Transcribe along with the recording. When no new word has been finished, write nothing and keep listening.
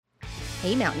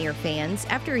Hey Mountaineer fans,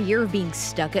 after a year of being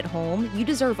stuck at home, you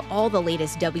deserve all the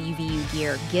latest WVU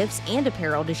gear, gifts, and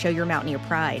apparel to show your Mountaineer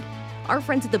pride. Our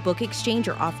friends at the Book Exchange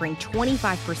are offering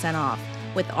 25% off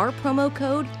with our promo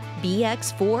code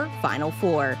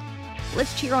BX4Final4.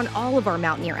 Let's cheer on all of our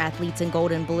Mountaineer athletes in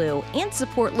gold and blue and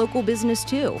support local business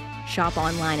too. Shop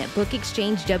online at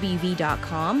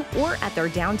bookexchangewv.com or at their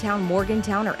downtown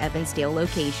Morgantown or Evansdale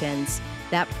locations.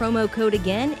 That promo code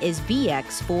again is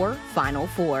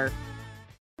BX4Final4.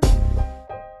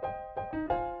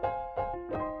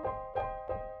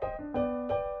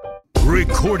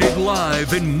 Recorded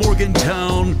live in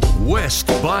Morgantown, West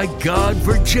by God,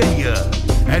 Virginia,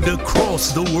 and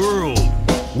across the world,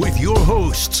 with your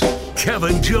hosts,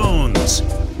 Kevin Jones,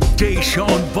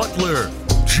 Deshaun Butler,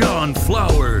 John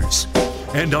Flowers,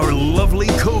 and our lovely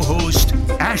co-host,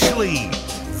 Ashley.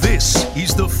 This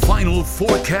is the Final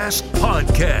Forecast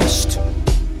Podcast.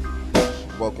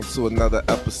 Welcome to another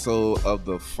episode of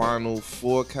the Final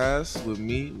Forecast with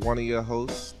me, one of your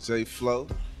hosts, Jay Flo.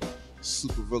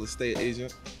 Super real estate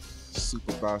agent,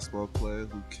 super basketball player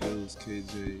who kills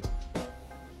KJ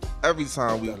every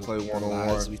time we play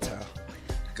one-on-one.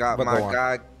 Got my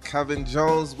guy Kevin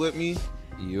Jones with me.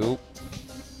 Yup.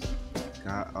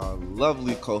 Got our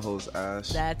lovely co-host Ash.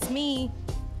 That's me.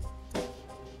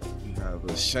 We have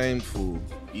a shameful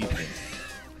Ethan,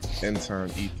 intern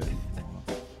Ethan.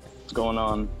 What's going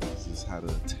on? Just had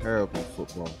a terrible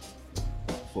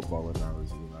football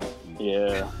analogy last week.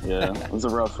 Yeah. It was a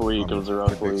rough week. Yeah,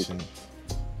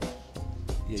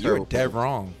 you're dead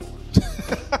wrong.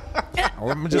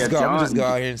 I'm just go out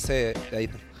here and say it.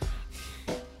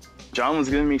 John was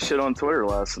giving me shit on Twitter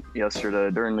yesterday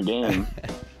during the game.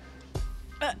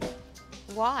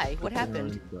 Why? What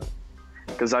happened?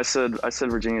 Because I said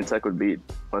Virginia Tech would beat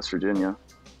West Virginia.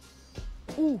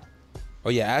 Ooh. Oh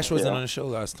yeah, Ash wasn't on the show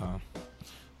last time.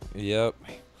 Yep.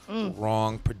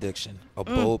 Wrong prediction. A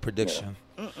bold prediction.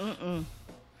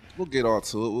 We'll get all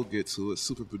to it.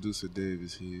 Super producer Dave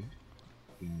is here.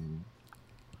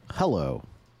 Hello.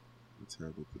 A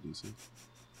terrible producer.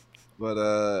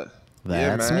 But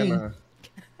That's me.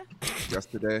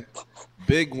 Yesterday,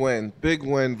 big win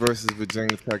versus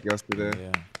Virginia Tech yesterday.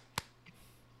 Yeah.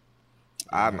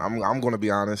 I'm gonna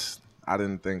be honest. I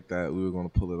didn't think that we were gonna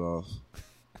pull it off.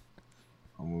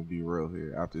 I'm gonna be real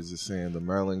here. After just seeing the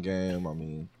Maryland game,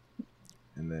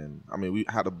 we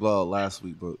had a blowout last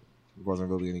week, but it wasn't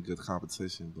really any good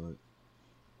competition. But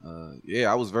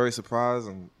I was very surprised.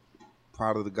 I'm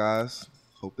proud of the guys.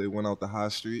 Hope they went out the high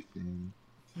street and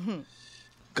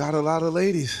got a lot of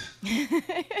ladies.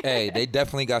 Hey, they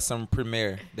definitely got some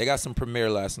premiere. They got some premiere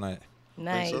last night.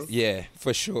 Nice. So? Yeah,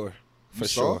 for sure. You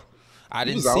saw? I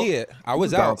didn't out? see it. I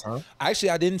was out. Downtown.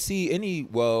 Actually, I didn't see any.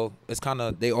 Well, it's kind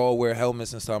of, they all wear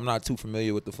helmets and stuff. I'm not too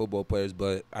familiar with the football players,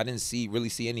 but I didn't really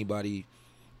see anybody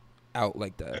out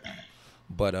like that.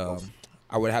 But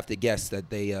I would have to guess that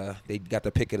they got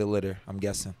the pick of the litter. I'm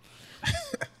guessing.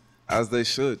 As they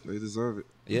should. They deserve it.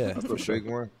 Yeah, That's a big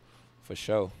one. for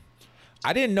sure.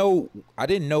 I didn't know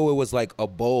it was like a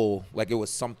bowl, like it was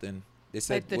something. They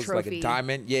said Like the it was like trophy. a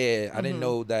diamond. Yeah, I didn't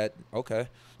know that. Okay,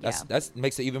 that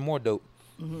makes it even more dope.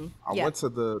 I went to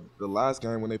the last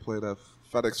game when they played at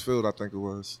FedEx Field, I think it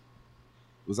was.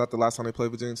 Was that the last time they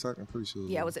played Virginia Tech? I'm pretty sure.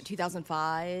 Yeah, was it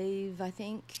 2005, I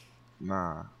think?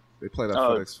 Nah. They played at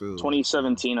FedEx Field.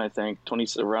 2017, I think.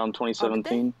 Around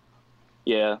 2017.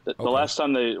 Yeah. The last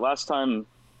time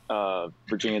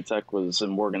Virginia Tech was in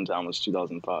Morgantown was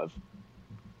 2005.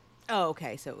 Oh,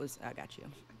 okay. So it was, I got you.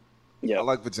 Yeah. I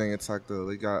like Virginia Tech, though.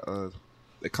 They got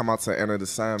they come out to enter the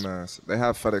Sandmans. They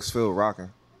have FedEx Field rocking.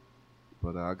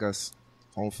 But I guess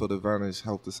home field advantage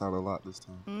helped us out a lot this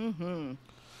time.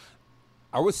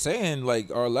 I was saying,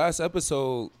 like, our last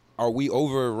episode, are we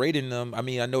overrating them? I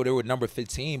mean, I know they were number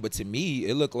 15, but to me,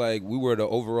 it looked like we were the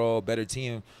overall better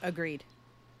team. Agreed.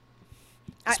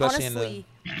 Especially honestly,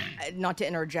 not to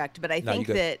interject, but I No, think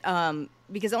you good. that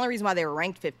because the only reason why they were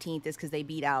ranked 15th is because they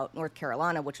beat out North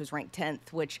Carolina, which was ranked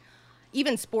 10th, which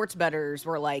even sports bettors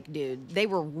were like, dude, they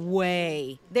were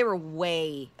way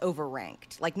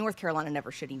overranked. Like, North Carolina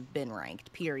never should have been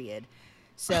ranked, period.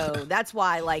 So that's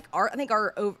why, like, I think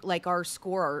our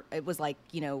score, it was like,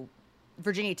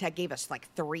 Virginia Tech gave us like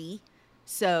 3.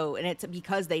 So, and it's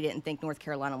because they didn't think North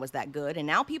Carolina was that good. And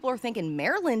now people are thinking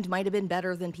Maryland might have been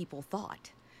better than people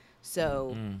thought.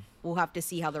 So we'll have to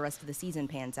see how the rest of the season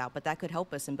pans out. But that could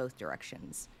help us in both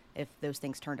directions if those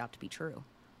things turned out to be true.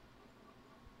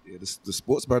 Yeah, the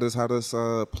sports bettors had us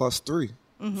 +3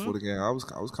 for the game. I was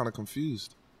kind of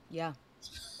confused. Yeah.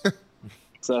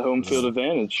 It's that home field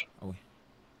advantage. Oh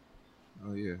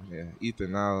yeah.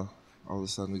 Ethan, now all of a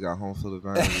sudden we got home field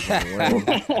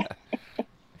advantage.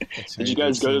 Did you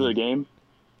guys go to the game?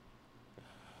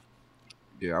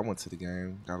 Yeah, I went to the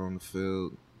game. Got on the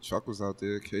field. Chuck was out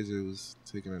there. KJ was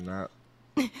taking a nap.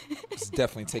 was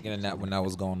definitely taking a nap when that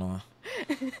was going on.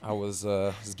 I was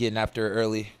getting after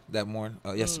early that morning,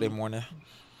 yesterday morning.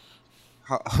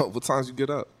 What times you get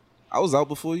up? I was out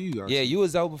before you. Actually. Yeah, you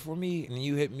was out before me, and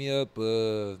you hit me up.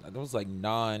 It was like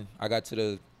 9. I got to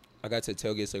the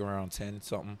tailgate like around 10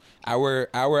 something. Hour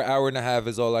and a half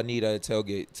is all I need at a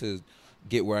tailgate to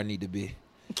get where I need to be.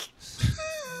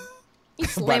 You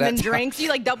slamming drinks, you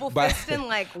like double fisting,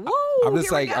 like whoa. I'm just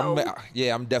here like we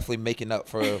go. I'm definitely making up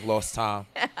for lost time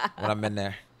when I'm in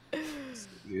there.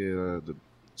 Yeah,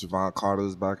 Javon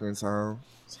Carter's back in town.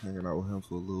 Was hanging out with him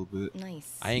for a little bit.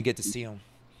 Nice. I ain't get to see him.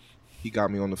 He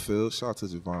got me on the field. Shout out to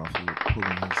Javon for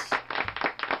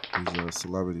pulling his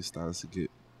celebrity status to get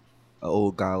an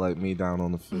old guy like me down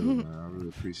on the field, man. I really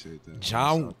appreciate that.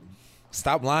 John,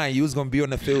 stop lying. You was going to be on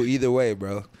the field either way,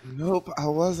 bro. Nope, I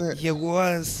wasn't. You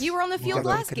was. You were on the field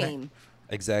last game.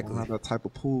 Exactly. I don't have that type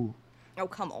of pool. Oh,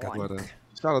 come on. But,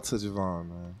 shout out to Javon,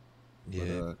 man. Yeah.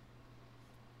 But,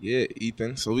 yeah,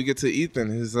 Ethan. So we get to Ethan,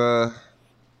 his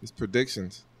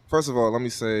predictions. First of all, let me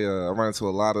say I ran into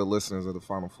a lot of listeners of the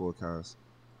Final Forecast,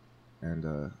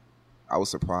 and I was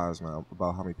surprised, man,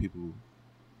 about how many people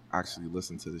actually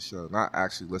listen to the show. Not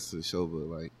actually listen to the show, but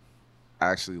like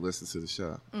actually listen to the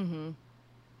show. Mm-hmm.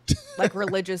 Like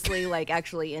religiously, like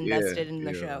actually invested in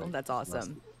the show. Like, that's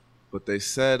awesome. But they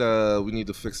said we need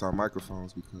to fix our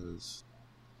microphones because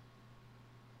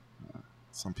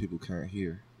some people can't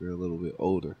hear. They're a little bit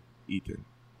older. Ethan.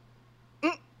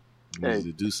 We need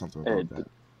to do something about that.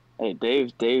 Hey,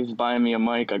 Dave's buying me a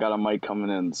mic. I got a mic coming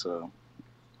in, so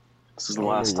this is the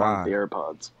last time with the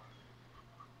AirPods.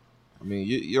 I mean,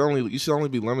 you should only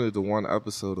be limited to 1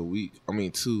 episode a week. I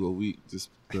mean, 2 a week.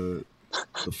 Just the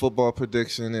football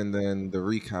prediction and then the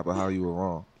recap of how you were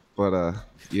wrong. But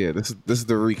yeah, this is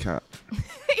the recap.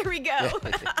 Here we go.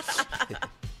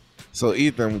 So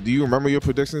Ethan, do you remember your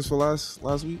predictions for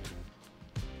last week?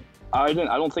 I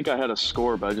don't think I had a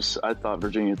score, but I thought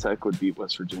Virginia Tech would beat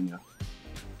West Virginia.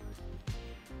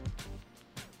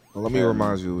 Well, let me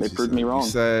remind you. They proved me wrong.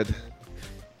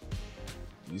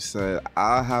 You said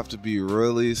I have to be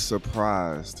really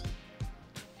surprised.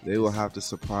 They will have to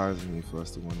surprise me for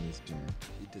us to win this game.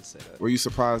 He did say that. Were you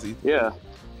surprised, Ethan?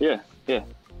 Yeah,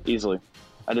 easily.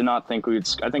 I did not think we'd.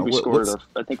 I think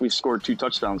we scored 2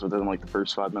 touchdowns within like the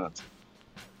first 5 minutes.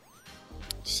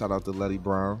 Shout out to Letty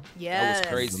Brown. Yes. That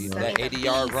was crazy. That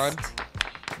 80-yard run.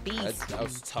 Beast. That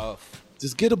was tough.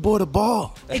 Just get aboard the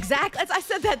ball. Exactly. I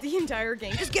said that the entire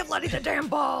game. Just give Letty the damn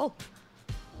ball.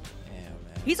 Yeah,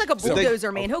 man. He's like a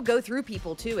bulldozer, man. He'll go through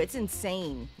people, too. It's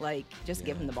insane. Like, just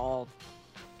give him the ball.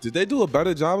 Did they do a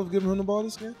better job of giving him the ball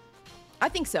this game? I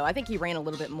think so. I think he ran a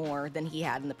little bit more than he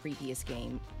had in the previous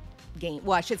game.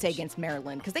 Well, I should say against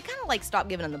Maryland, because they kind of like stopped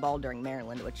giving him the ball during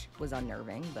Maryland, which was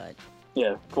unnerving, but...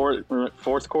 Yeah,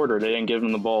 fourth quarter, they didn't give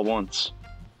him the ball once.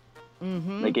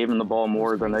 Mm-hmm. They gave him the ball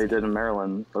more than they did in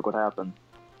Maryland. Look what happened.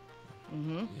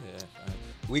 Mm-hmm.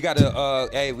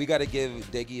 Yeah, we gotta give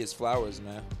Diggy his flowers,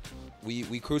 man.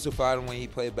 We crucified him when he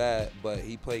played bad, but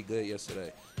he played good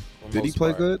yesterday. Did he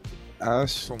play good?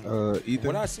 Ash, Ethan.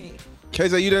 What I seen,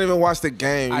 KJ, you didn't even watch the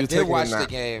game. I did watch the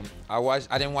game. I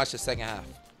didn't watch the second half.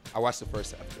 I watched the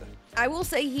first half. I will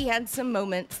say he had some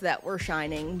moments that were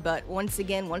shining, but once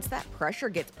that pressure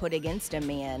gets put against him,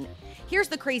 man, here's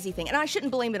the crazy thing, and I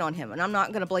shouldn't blame it on him, and I'm not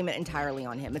going to blame it entirely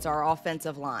on him. It's our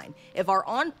offensive line. If our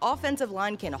offensive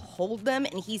line can hold them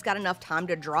and he's got enough time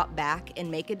to drop back and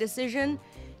make a decision,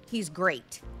 he's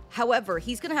great. However,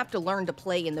 he's going to have to learn to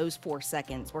play in those 4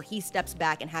 seconds where he steps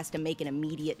back and has to make an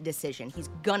immediate decision. He's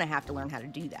going to have to learn how to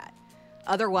do that.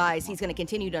 Otherwise, he's going to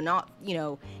continue to not,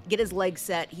 get his legs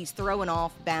set. He's throwing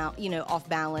off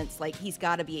balance. Like, he's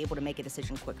got to be able to make a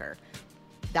decision quicker.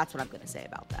 That's what I'm going to say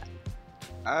about that.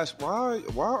 Ash, why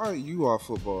are you a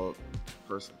football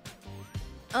person?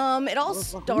 It all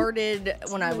started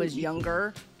when I was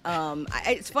younger.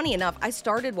 It's funny enough, I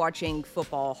started watching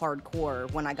football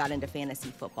hardcore when I got into fantasy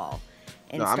football.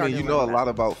 No, I mean, you know a lot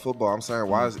about football. I'm saying,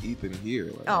 why is Ethan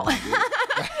here?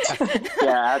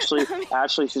 Yeah,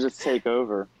 Ashley should just take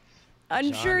over.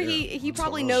 I'm sure he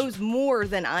probably knows more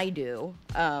than I do.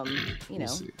 Well,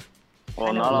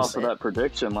 not off of that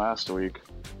prediction last week.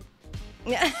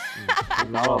 Yeah.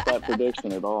 Not off that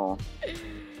prediction at all.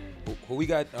 Who we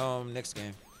got next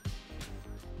game?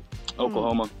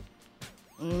 Oklahoma.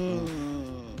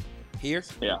 Here?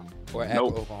 Yeah. Or at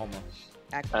Oklahoma?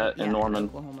 In Norman.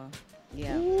 Oklahoma.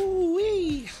 Yeah.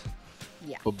 Ooh-wee.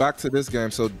 Yeah. But back to this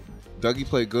game. So, Dougie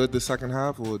played good the second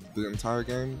half or the entire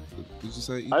game? Did you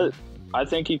say? I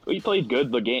think he played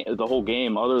good the whole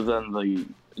game, other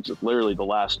than just literally the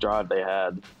last drive they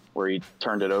had where he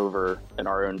turned it over in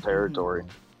our own territory,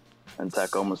 and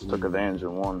Tech almost took advantage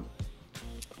and won.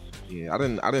 Yeah, I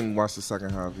didn't watch the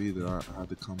second half either. I had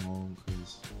to come home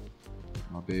because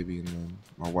my baby, and then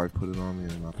my wife put it on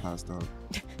me and I passed out.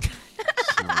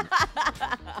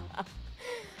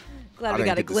 Glad we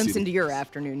got a glimpse into your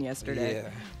afternoon yesterday.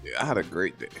 Yeah, I had a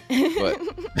great day, but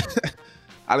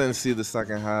I didn't see the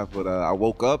second half. But I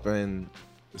woke up and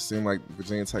it seemed like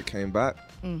Virginia Tech came back.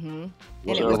 Mm-hmm. And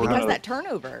it was because that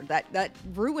turnover that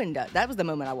ruined it. That was the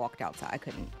moment I walked outside. I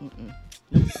couldn't.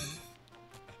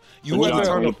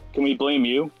 Can we blame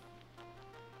you?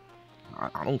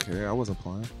 I don't care. I wasn't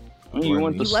playing. You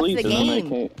went to sleep left the and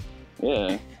game.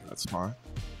 Yeah. That's fine.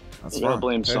 That's You gotta fine.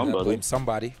 blame somebody. Blame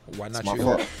somebody. Why not It's my you?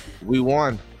 fault. We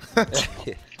won.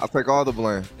 I'll take all the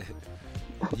blame.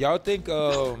 Y'all think,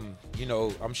 you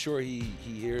know, I'm sure he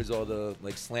hears all the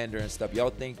like slander and stuff.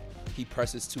 Y'all think he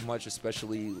presses too much,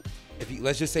 especially if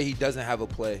let's just say he doesn't have a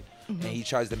play and he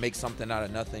tries to make something out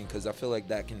of nothing, because I feel like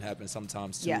that can happen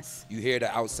sometimes too. Yes. You hear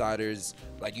the outsiders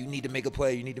like, you need to make a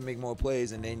play, you need to make more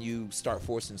plays, and then you start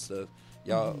forcing stuff.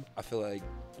 Y'all, I feel like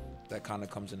that kind of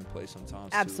comes into play sometimes.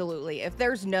 Absolutely. If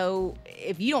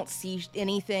you don't see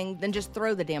anything, then just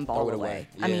throw the damn ball Throw it away. away.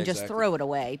 I Yeah, mean, just exactly. throw it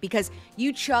away, because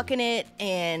you chucking it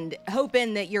and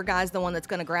hoping that your guy's the one that's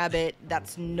going to grab it,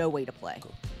 that's no way to play.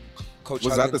 Coach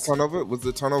Was that the Huggins, turnover? Was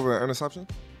the turnover an interception?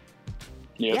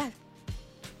 Yeah.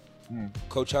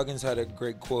 Coach Huggins had a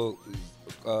great quote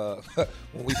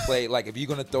when we played, like, if you're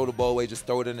going to throw the ball away, just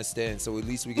throw it in the stand, so at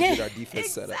least we can get our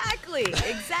defense set up.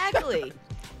 Exactly.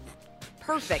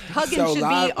 Perfect. Huggins So should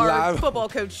live- be our live- football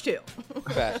coach too.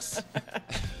 Facts.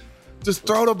 Just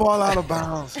throw the ball out of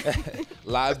bounds.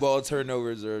 Live ball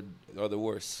turnovers are the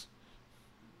worst.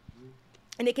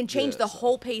 And it can change Yeah, the so-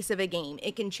 whole pace of a game.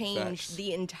 It can change Facts.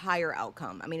 the entire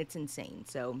outcome. I mean, it's insane.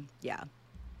 So, yeah.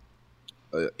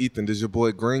 Ethan, does your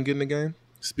boy Green get in the game?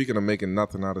 Speaking of making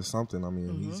nothing out of something, I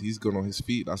mean, he's good on his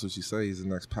feet. That's what you say. He's the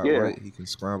next Pat Yeah. Wright. He can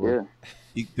scramble.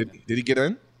 Yeah. Did he get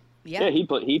in? Yeah. Yeah, he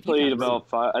played does. about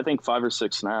 5 or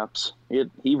 6 snaps.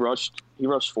 He rushed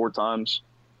 4 times,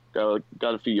 got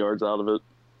a few yards out of it.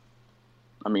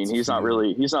 I mean, he's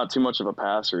not too much of a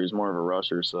passer. He's more of a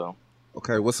rusher. So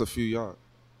Okay, what's a few yards?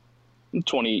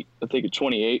 20, I think it's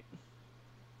 28.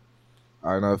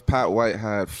 All right, now if Pat White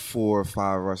had 4 or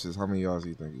 5 rushes, how many yards do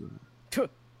you think he would have?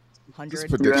 100.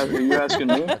 Prediction. You asking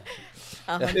me?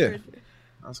 100.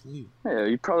 Asking you. Yeah,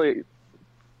 you probably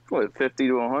 50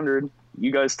 to 100.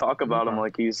 You guys talk about him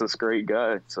like he's this great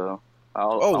guy. So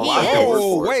I'll He take your word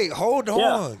Oh, for it. wait, hold on.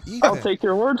 Yeah, I'll Ethan. take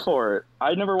your word for it.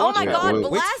 I never Oh watched my that. God, wait.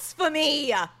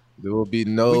 blasphemy! There will be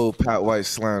no Pat White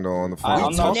slander on the I'm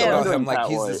phone. We not talk about slandering him like Pat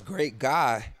he's White. this great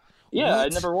guy. Yeah, I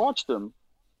What? never watched him.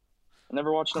 I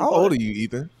never watched him How play. old are you,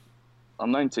 Ethan?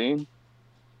 I'm 19.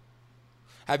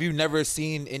 Have you never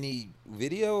seen any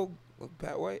video of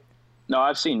Pat White? No,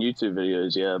 I've seen YouTube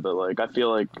videos, yeah, but like I feel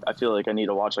like I need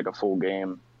to watch like a full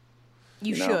game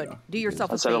You No. should. Do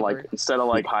yourself a instead favor. of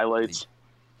like highlights.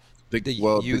 The The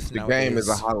youth game is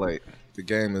a nowadays. highlight. The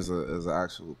game is an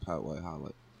actual Pat White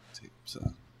highlight tape. So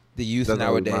The youth Doesn't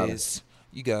really nowadays,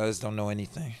 you guys don't know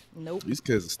anything. Nope. these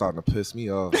kids are starting to piss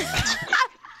me off.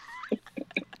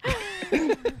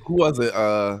 Who was it?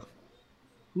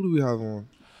 Who do we have on?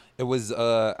 It was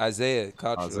Isaiah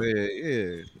Cottrell.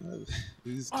 Isaiah. Yeah.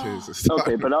 These kids are starting.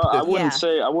 Okay, but to I piss-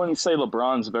 wouldn't say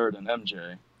LeBron's better than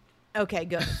MJ. Okay,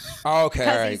 good. Oh, okay, 'Cause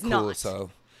all right, he's cool. not. So,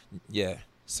 yeah,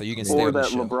 so you can stay Or on the that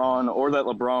show.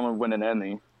 LeBron would win an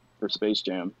Emmy for Space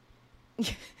Jam.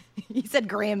 He said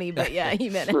Grammy, but yeah, he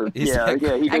meant it. He Yeah, said- he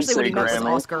did Actually, say what he meant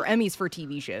was Grammy. Oscar. Emmys for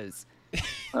TV shows.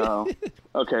 Oh,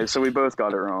 okay, so we both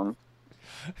got it wrong.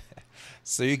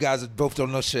 So you guys both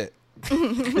don't know shit.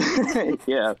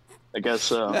 Yeah, I guess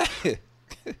so.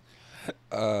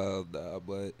 Nah,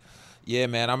 but yeah,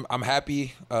 man, I'm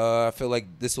happy. I feel like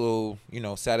this will,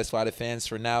 satisfy the fans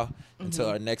for now until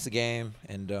our next game.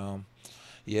 And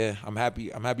yeah, I'm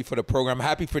happy. I'm happy for the program. I'm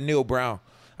happy for Neil Brown.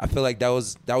 I feel like that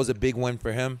was a big win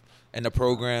for him and the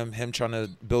program. Him trying to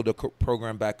build a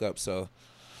program back up. So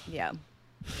Yeah.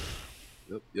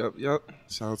 Yep.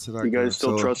 Shout out to that. You guys game.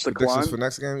 still trust the predictions climb? for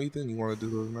next game, Ethan? You want to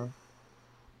do those now?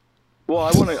 Well,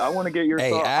 I want to get your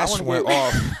hey, thought. Ash went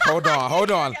off.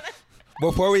 Hold on.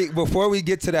 Before we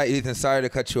get to that, Ethan, sorry to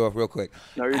cut you off real quick.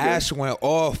 No, you're good. Ash went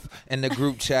off in the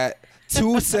group chat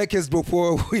 2 seconds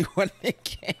before we won the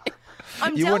game.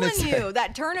 I'm You wanna telling say- you,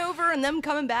 that turnover and them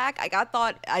coming back,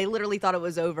 I literally thought it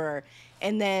was over.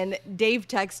 And then Dave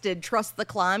texted, "Trust the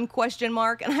climb?" ?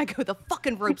 And I go, the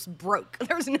fucking rope's broke.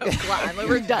 There's no climb.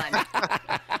 We're done.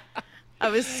 I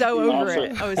was so over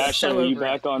it. I was Ashley, so are you over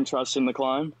back on trusting the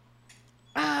climb?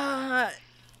 it.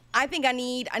 I think I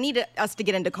need us to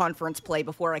get into conference play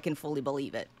before I can fully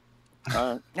believe it.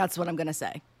 All right. That's what I'm gonna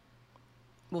say.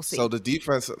 We'll see. So the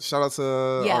defense, shout out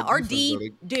to yeah, our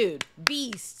defense, D, dude,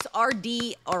 beasts. Our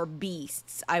D are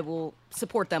beasts. I will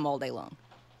support them all day long.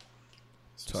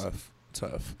 Tough.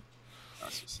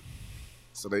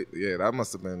 So that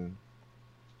must have been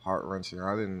heart wrenching.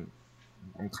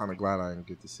 I'm kind of glad I didn't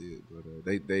get to see it, but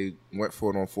they went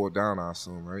for it on 4th down, I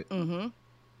assume, right? Mm-hmm.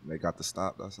 They got the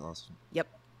stop. That's awesome. Yep.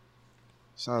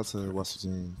 Shout out to West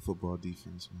Virginia football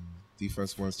defense, man.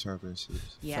 Defense wins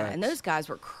championships. Yeah, and those guys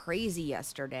were crazy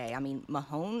yesterday. I mean,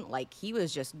 Mahone, like, he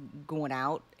was just going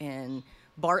out, and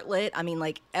Bartlett, I mean,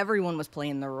 like, everyone was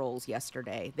playing their roles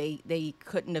yesterday. They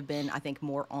couldn't have been, I think,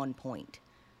 more on point.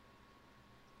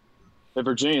 The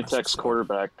Virginia Tech's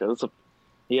quarterback,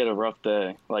 he had a rough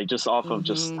day. Like, just off of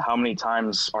just how many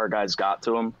times our guys got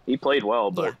to him. He played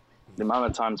well, but the amount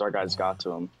of times our guys got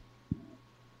to him.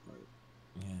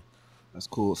 Yeah. That's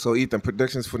cool. So, Ethan,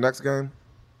 predictions for next game?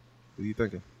 What are you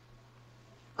thinking?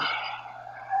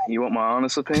 You want my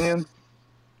honest opinion?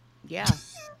 Yeah.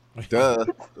 Duh.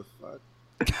 The fuck?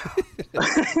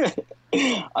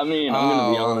 I mean, I'm going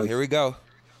to be honest. Here we go.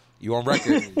 You on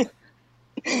record.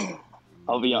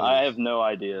 I have no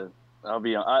idea.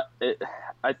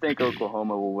 I think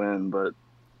Oklahoma will win, but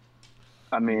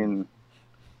I mean,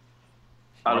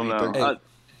 I don't know.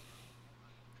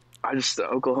 I just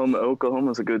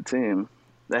Oklahoma's a good team.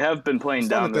 They have been playing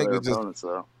down to their opponents,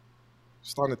 though.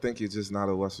 Starting to think you're just not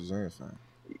a West Virginia fan.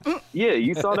 Yeah,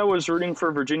 you thought I was rooting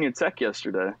for Virginia Tech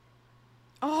yesterday.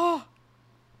 Oh,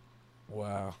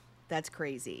 Wow. that's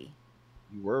crazy.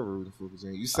 You were rooting for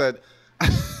Virginia. You said,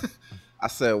 I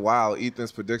said, wow,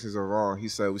 Ethan's predictions are wrong. He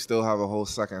said, we still have a whole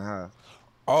second half.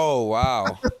 Oh,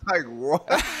 wow. Like, what?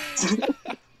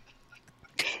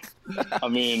 I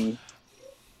mean,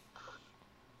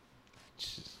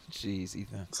 Jeez,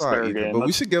 Ethan. Sorry, fair Ethan, game. but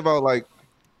we should give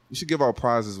out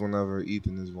prizes whenever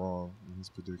Ethan is wrong in his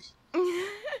prediction.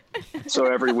 so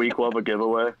every week we'll have a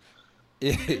giveaway.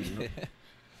 Yeah.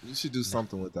 You should do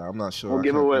something with that. I'm not sure. We'll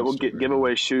give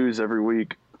away shoes every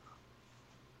week.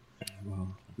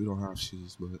 Well, we don't have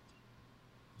shoes, but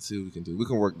let's see what we can do. We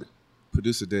can work.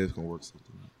 Producer Dave can work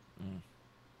something out.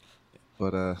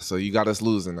 But so you got us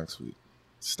losing next week.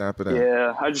 Stamp it out.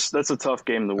 Yeah, that's a tough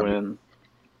game to win.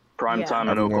 Prime time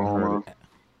in Everyone Oklahoma.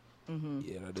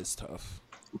 Yeah, that is tough.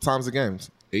 What time's the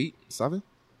games? 8, 7?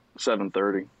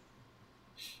 7:30.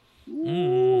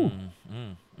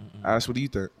 Ash, what do you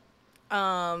think?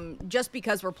 Just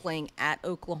because we're playing at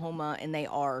Oklahoma and they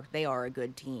are a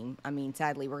good team. I mean,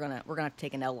 sadly, we're gonna have to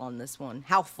take an L on this one.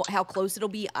 How close it'll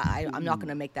be, I'm not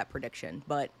gonna make that prediction,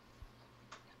 but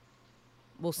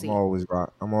we'll see. I'm always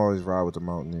ride with the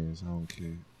Mountaineers. I don't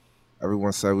care.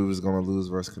 Everyone said we was gonna lose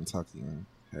versus Kentucky, and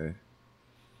hey, I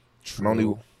can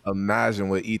only imagine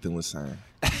what Ethan was saying.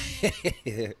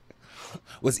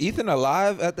 Was Ethan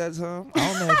alive at that time?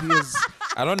 I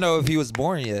don't know if he was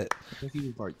born yet. I think he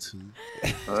was like 2.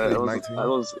 I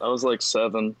was like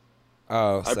 7.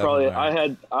 Oh,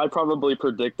 I probably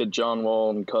predicted John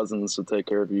Wall and Cousins to take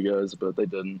care of you guys, but they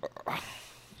didn't.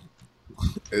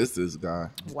 It's this guy.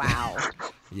 Wow.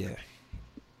 Yeah.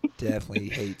 Definitely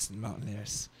hates the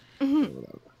Mountaineers.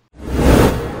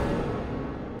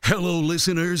 Hello,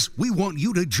 listeners. We want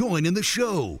you to join in the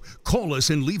show. Call us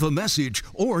and leave a message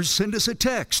or send us a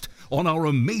text on our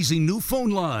amazing new phone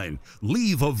line.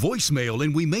 Leave a voicemail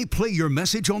and we may play your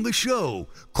message on the show.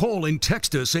 Call and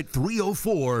text us at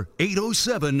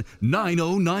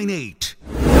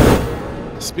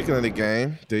 304-807-9098. Speaking of the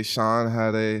game, Deshaun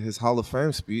had his Hall of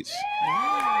Fame speech.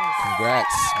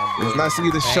 Congrats. It was nice of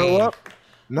you to show up.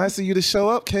 Nice of you to show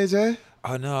up, KJ.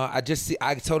 Oh, no. I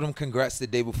told him congrats the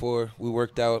day before we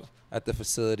worked out at the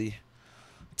facility.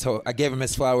 I gave him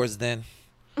his flowers then.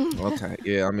 Okay.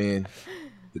 Yeah, I mean,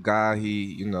 the guy,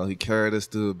 he carried us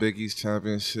to a Big East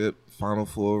championship, Final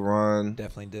Four run.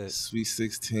 Definitely did. Sweet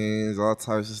 16s, all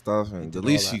types of stuff. And the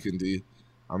least you can do,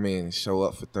 I mean, show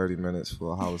up for 30 minutes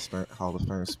for a Hall of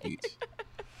Fame speech.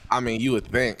 I mean, you would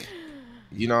think.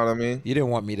 You know what I mean? You didn't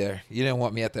want me there. You didn't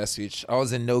want me at that speech. I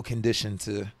was in no condition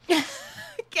to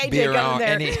KJ be around there.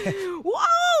 any.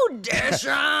 Whoa,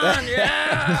 Deshaun,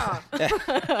 yeah.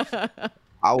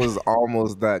 I was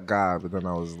almost that guy, but then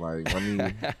I was like, let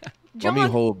me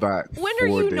hold back. When are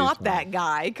you not that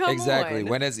guy? Come exactly. on.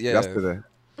 When is Yesterday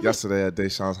at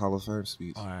Deshaun's Hall of Fame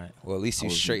speech. All right. Well, at least you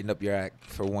straightened up your act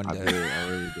for one day. I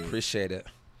really did. Appreciate it.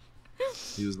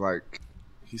 He was like,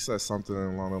 he said something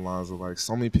along the lines of like,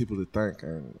 so many people to thank,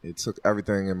 and it took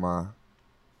everything in my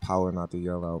power not to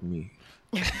yell out me.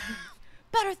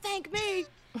 better thank me.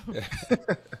 Oh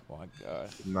my God.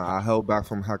 Nah, I held back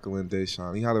from heckling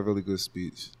Deshaun. He had a really good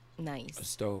speech. Nice.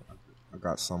 That's dope. I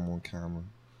got some on camera.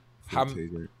 How-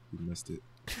 KJ, you missed it.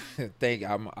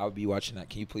 I'll be watching that.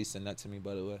 Can you please send that to me,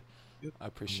 by the way? Yep. I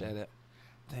appreciate it.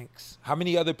 Thanks. How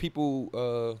many other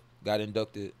people got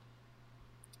inducted?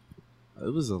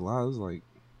 It was a lot. It was like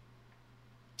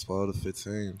 12 to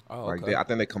 15. Oh, like okay. I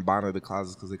think they combined the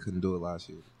classes because they couldn't do it last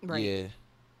year. Right. Yeah.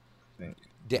 I think.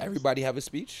 Did everybody have a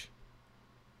speech?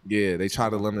 Yeah, they tried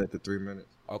to limit it to 3 minutes.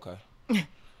 Okay.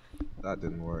 That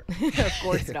didn't work. Of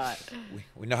course not.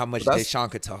 We know how much But that's-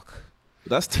 Deshaun could talk. But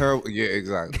that's terrible. Yeah,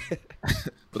 exactly.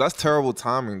 But that's terrible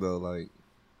timing, though. Like,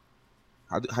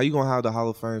 how you gonna have the Hall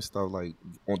of Fame stuff like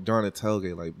during a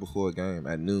tailgate, like before a game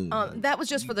at noon? Like, That was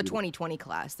just for the 2020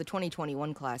 class. The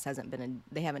 2021 class hasn't been.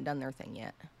 They haven't done their thing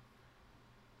yet.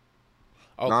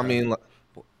 Okay. no, I mean, like,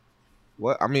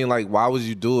 what? I mean, like, why would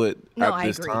you do it No, at I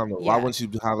this agree. time? Though? Why Yeah. wouldn't you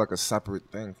have like a separate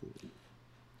thing for it?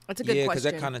 That's a good Yeah, because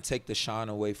question. that kind of take the shine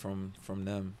away from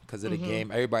them because of Mm-hmm. the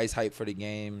game. Everybody's hyped for the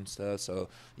game and stuff. So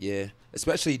yeah,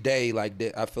 especially Day. Like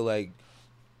I feel like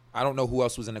I don't know who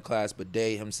else was in the class, but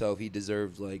Day himself, he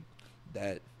deserves like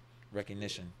that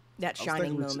recognition. that I was shining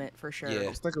thinking we should- moment for sure. Yeah. I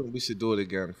was thinking we should do it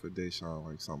again for Deshaun,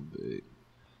 like something big,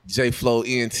 J Flow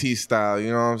ENT style.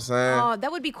 You know what I'm saying? Oh,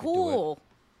 that would be cool.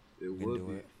 It can would do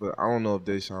be, it. but I don't know if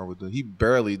Deshaun would do. He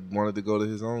barely wanted to go to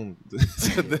his own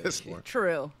to this one.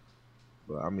 True.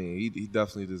 But I mean, he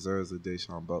definitely deserves a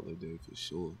Deshaun Butler day for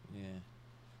sure. Yeah,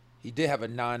 he did have a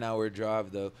 9-hour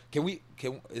drive though.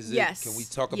 Yes. Can we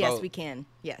talk about? Yes, we can.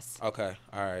 Yes. Okay,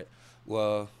 all right.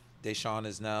 Well, Deshaun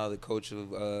is now the coach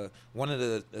of one of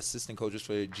the assistant coaches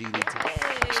for the G League team.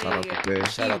 Shout out to Day.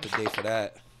 Shout out to Day for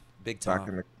that. Big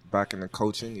time. Back in the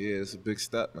coaching. Yeah, it's a big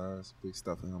step, man. It's a big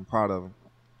step, and I'm proud of him.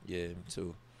 Yeah, me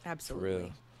too. For Absolutely. real.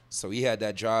 So he had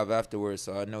that drive afterwards,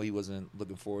 so I know he wasn't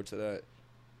looking forward to that.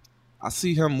 I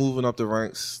see him moving up the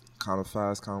ranks kind of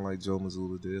fast, kind of like Joe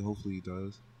Mazzulla did. Hopefully he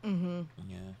does. Mm-hmm.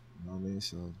 Yeah, You know what I mean?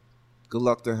 So good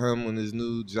luck to him on his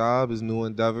new job, his new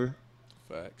endeavor.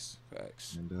 facts.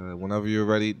 And whenever you're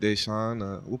ready,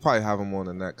 Deshaun, we'll probably have him on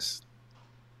the next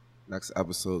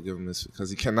episode. Give him this because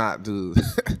he cannot do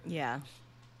Yeah.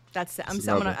 That's. I'm. It's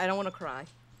I'm gonna. another- I don't want to cry.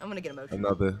 I'm gonna get emotional.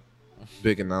 another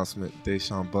big announcement.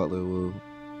 Deshaun Butler will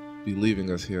be leaving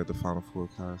us here at the Final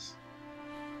Forecast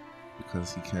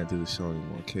because he can't do the show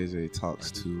anymore. KJ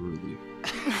talks too rudely.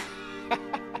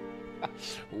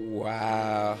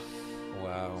 Wow,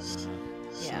 man.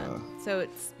 Yeah. So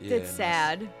it's Yeah, it's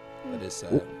sad. That is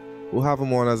sad. We'll have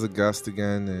him on as a guest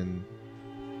again, and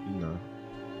we'll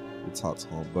talk to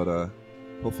him. But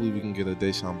hopefully we can get a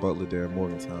Deshaun Butler there in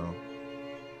Morgantown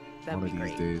That'd one be of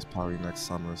these great. days, probably next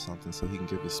summer or something, so he can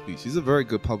give his speech. He's a very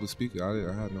good public speaker. I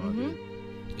had no Mhm.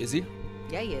 idea. Is he?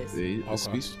 Yeah, he is. Yeah, his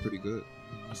Okay. speech is pretty good.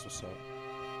 That's what's up.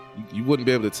 You wouldn't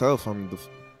be able to tell from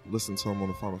listening to him on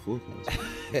the Final Forecast.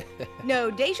 No,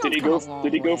 Deshaun's Did he come go? a long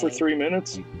Did he go for way. 3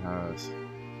 minutes? He has.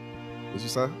 What you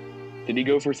say? Did he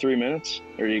go for 3 minutes,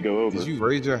 or did he go over? Did you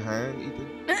raise your hand,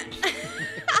 Ethan?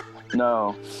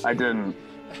 No, I didn't.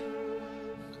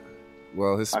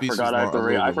 Well, his I speech forgot. was I have to. long- a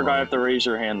little I bit forgot. I have longer. to raise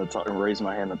your hand to talk. Raise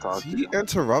my hand to talk to He you.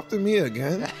 interrupted me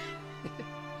again.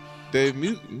 Dave,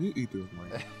 mute Ethan's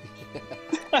mic.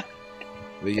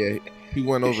 But yeah, he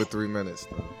went over 3 minutes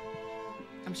though.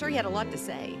 I'm sure he had a lot to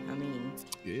say. I mean,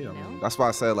 Yeah, I mean, know? that's why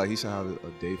I said like he should have a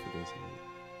day for this.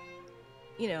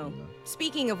 you know,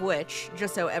 speaking of which,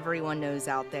 just so everyone knows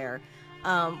out there,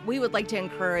 we would like to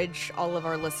encourage all of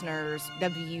our listeners,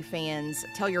 WU fans,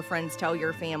 tell your friends, tell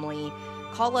your family.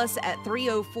 Call us at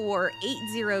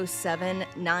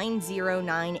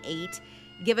 304-807-9098.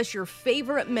 Give us your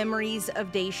favorite memories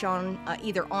of Deshaun,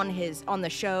 either on the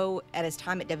show, at his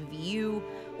time at WVU,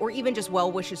 or even just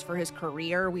well wishes for his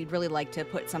career. We'd really like to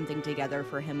put something together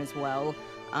for him as well,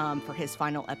 for his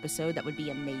final episode. That would be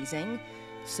amazing.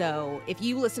 So if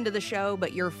you listen to the show,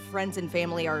 but your friends and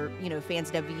family are,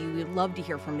 fans of WU, we'd love to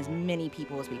hear from as many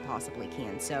people as we possibly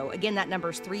can. So again, that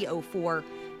number is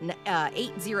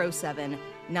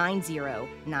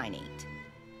 304-807-9098.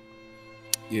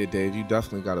 Yeah, Dave, you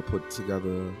definitely got to put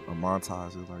together a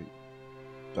montage of like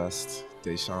best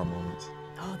Deshaun moments.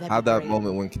 Oh, that'd Had be that great.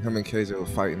 moment when him and KJ were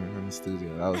fighting in the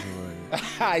studio. That was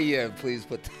hilarious. Yeah, please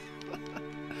put.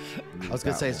 I was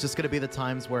gonna say it's just gonna be the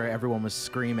times where everyone was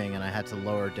screaming and I had to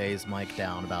lower Dave's mic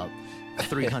down about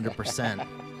 300%.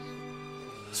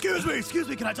 Excuse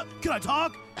me, can I talk? Can I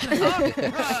talk?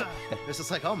 It's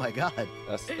just like, oh my god.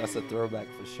 That's a throwback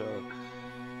for sure.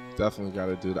 Definitely got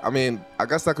to do that. I mean, I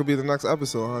guess that could be the next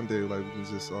episode, huh, Dave? Like, we can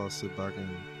just all sit back and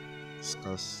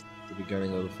discuss the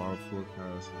beginning of the Final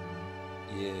Forecast.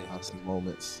 Yeah. Have some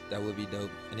moments. That would be dope.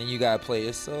 And then you gotta play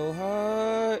 "It's So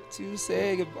Hard to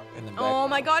Say Goodbye" in the background. Oh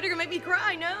my God, you're gonna make me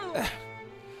cry. No.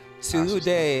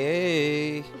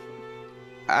 Today.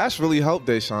 Ash really helped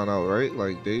Deshaun out, right?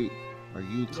 Like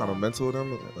you kind of mentored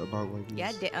him about like.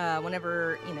 Yeah,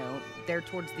 whenever there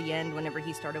towards the end, whenever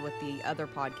he started with the other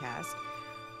podcast,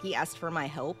 he asked for my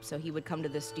help, so he would come to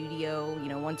the studio,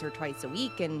 once or twice a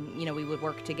week, and we would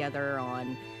work together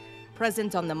on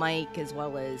presence on the mic as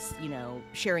well as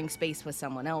sharing space with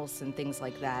someone else and things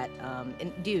like that.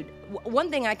 And dude,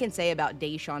 one thing I can say about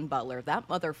Deshaun Butler, that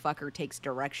motherfucker takes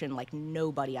direction like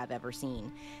nobody I've ever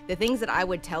seen. The things that I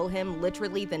would tell him,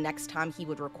 literally the next time he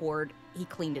would record, he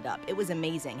cleaned it up. It was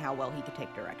amazing how well he could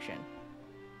take direction.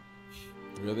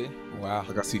 Really? Wow.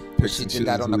 Like I see pictures. She did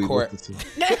that on the court.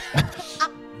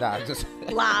 Nah, just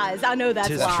lies. I know that's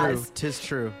lies. Tis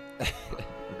true.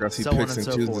 Like I see So on picks and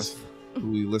and so chooses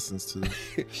who he listens to.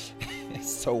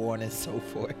 so on and so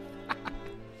forth.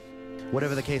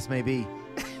 Whatever the case may be.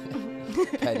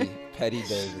 Petty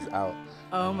Dave is out.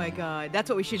 Oh my God, that's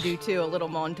what we should do too. A little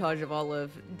montage of all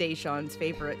of Deshaun's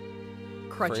favorite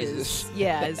crutches. Phrases.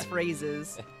 Yeah, his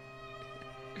phrases.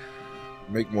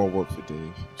 Make more work for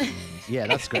Dave. Yeah,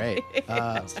 that's great.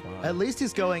 That's fine. At least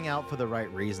he's going out for the right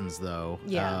reasons, though.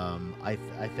 Yeah. I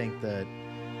think that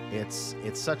it's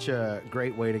such a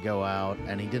great way to go out,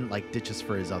 and he didn't ditch us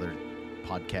for his other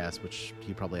podcast, which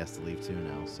he probably has to leave too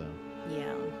now. So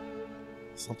Yeah.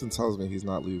 Something tells me he's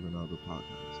not leaving other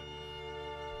podcasts.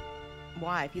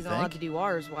 Why? If he's not Think? allowed to do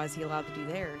ours, why is he allowed to do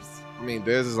theirs? I mean,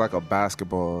 theirs is like a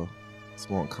basketball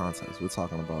sport context. We're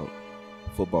talking about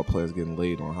football players getting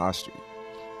laid on High Street.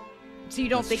 So you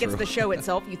don't That's think it's true. the show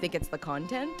itself? You think it's the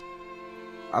content?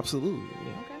 Absolutely.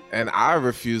 Yeah. Okay. And I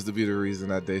refuse to be the reason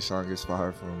that Deshaun gets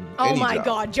fired from Oh any my job.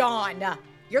 God, John!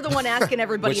 You're the one asking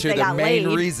everybody But if you're they the got main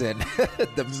laid. reason.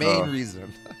 The main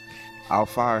reason. I'll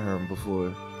fire him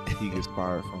before he gets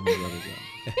fired from his other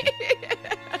job.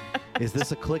 is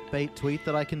this a clickbait tweet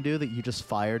that I can do that you just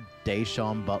fired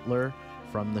Deshaun Butler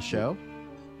from the show?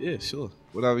 Yeah, sure.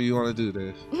 Whatever you want to do,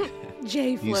 Dave.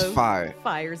 J He's Flo fired.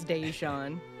 fires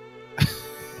Deshaun.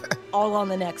 All on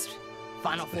the next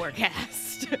Final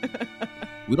Forecast.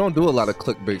 We don't do a lot of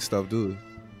clickbait stuff, do we?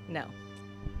 No.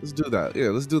 Let's do that. Yeah,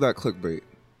 let's do that clickbait.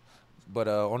 But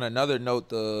on another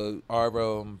note,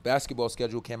 our basketball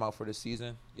schedule came out for the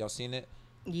season. Y'all seen it?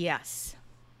 Yes.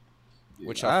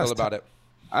 What I y'all feel asked about it?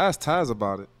 I asked Taz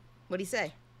about it. What'd he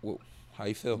say? How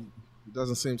you feel? He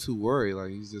doesn't seem too worried. Like,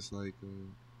 he's just like,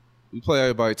 we play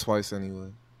everybody twice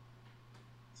anyway.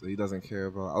 So he doesn't care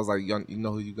about. I was like, you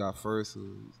know who you got first?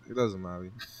 It doesn't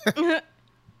matter.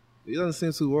 He doesn't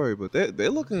seem too worried, but they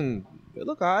look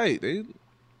alright. They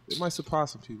might surprise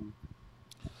some people.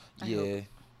 Yeah,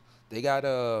 they got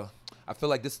I feel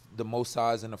like this is the most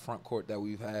size in the front court that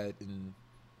we've had in,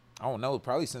 I don't know,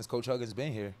 probably since Coach Huggins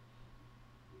been here.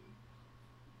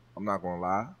 I'm not gonna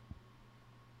lie.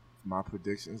 My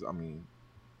predictions. I mean,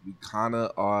 we kind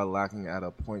of are lacking at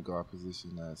a point guard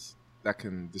position that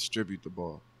can distribute the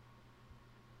ball.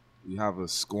 We have a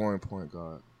scoring point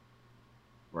guard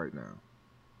right now.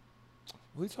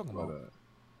 What are you talking about?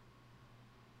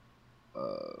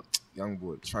 But young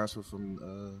boy transfer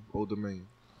from Old Dominion.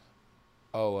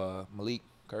 Oh, Malik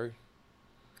Curry.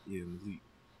 Yeah, Malik.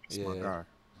 That's Yeah. my guy.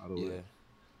 By the way. Yeah.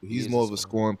 But He he's is more a of a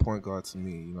scorer. scoring point guard to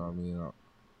me. You know what I mean?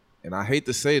 And I hate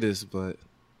to say this, but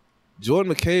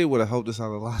Jordan McCabe would have helped us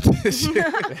out a lot this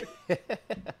year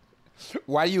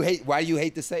Why do you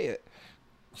hate to say it?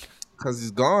 because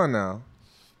he's gone now.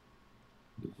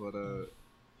 But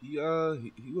he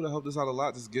would have helped us out a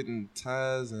lot just getting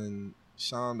Taz and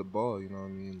Sean the ball. You know what I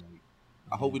mean? Like,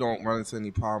 I hope we don't run into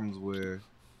any problems where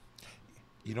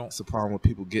You don't it's a problem with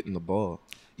people getting the ball.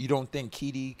 think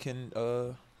Keedy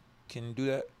can do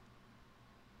that?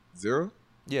 Zero?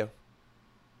 Yeah.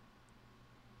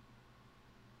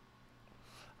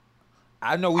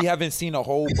 I know we haven't seen a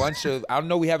whole bunch of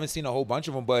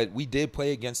them, but we did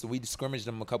play against them. We scrimmaged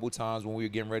them a couple times when we were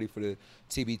getting ready for the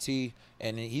TBT,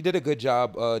 and he did a good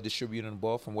job distributing the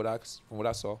ball from what I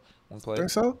saw when we played. Think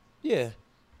so? Yeah.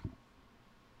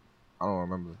 I don't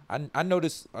remember. I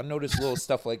noticed little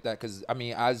stuff like that because I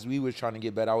mean, as we were trying to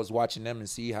get better, I was watching them and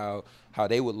see how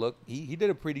they would look. He did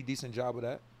a pretty decent job of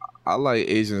that. I like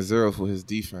Agent Zero for his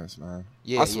defense, man.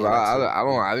 Yeah, I swear, yeah, that's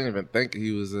I didn't even think he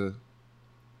was a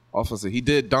offensive. He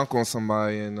did dunk on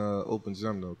somebody in open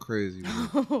gym though. Crazy.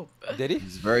 Man. Did he?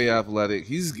 He's very athletic.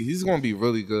 He's gonna be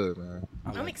really good, man.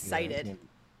 I'm excited.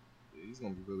 He's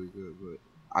gonna be really good. But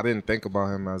I didn't think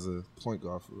about him as a point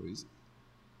guard for reason.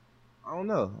 I don't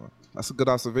know. That's a good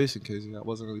observation, KJ. I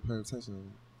wasn't really paying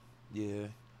attention. Yeah.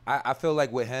 I feel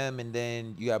like with him and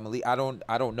then you got Malik. I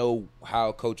don't know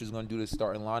how coach is gonna do the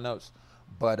starting lineups,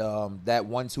 but that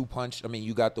 1-2 punch. I mean,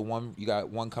 you got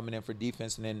one coming in for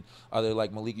defense, and then other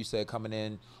like Malik, you said coming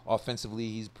in offensively.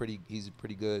 He's pretty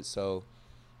good. So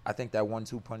I think that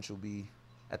 1-2 punch will be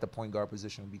at the point guard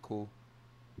position will be cool.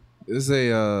 There's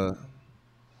a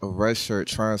redshirt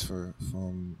transfer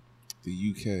from the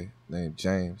UK named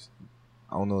James.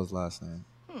 I don't know his last name.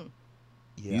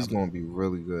 Yeah, he's gonna be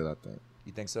really good, I think.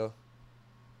 You think so?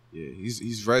 Yeah,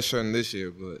 he's redshirting this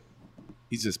year, but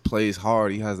he just plays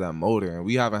hard. He has that motor, and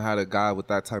we haven't had a guy with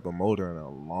that type of motor in a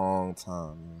long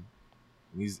time,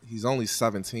 man. He's only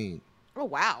 17. Oh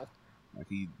wow! Like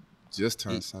he just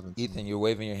turned 17. Ethan, you're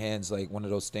waving your hands like one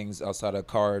of those things outside a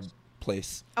card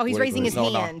place. Oh, he's raising his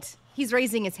No. hand. He's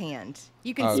raising his hand.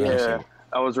 You can Oh, see. yeah. Yeah,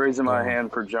 I was raising my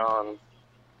hand for John.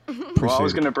 Well, I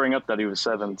was going to bring up that he was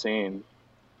 17,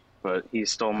 but he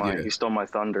stole my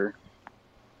thunder.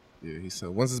 Yeah, he said,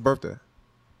 when's his birthday?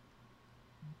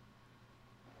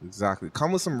 Exactly.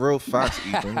 Come with some real facts,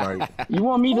 Ethan. Like, You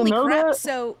want me to Holy know crap! that?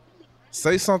 So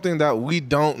say something that we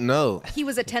don't know. he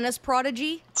was a tennis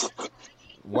prodigy.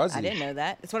 Was he? I didn't know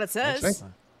that. That's what it says.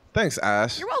 Thanks,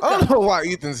 Ash. You're I welcome. don't know why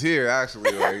Ethan's here,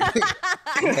 actually. Like,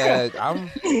 Yeah,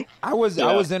 I was in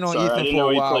on sorry, I Ethan didn't for know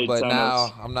a he while, played but tennis.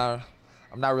 now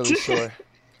I'm not really sure.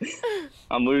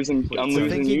 I'm losing The you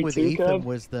thinking with too, Ethan Kev?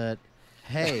 was that,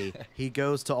 hey, he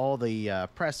goes to all the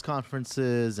press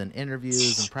conferences and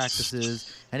interviews and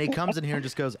practices, and he comes in here and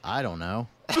just goes, I don't know.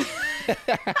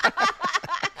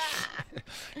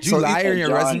 Did you lie in your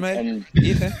John, resume, and-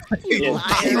 Ethan?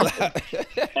 Yeah.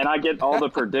 And I get all the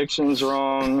predictions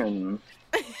wrong, and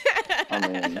I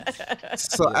mean,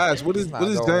 so, Ash, what is not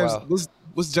James? going well.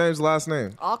 What's James' last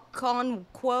name?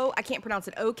 Okonkwo. I can't pronounce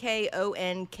it.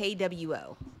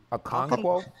 Okonkwo.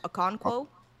 Okonkwo? Okonkwo,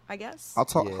 I guess. How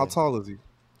Yeah. tall is he?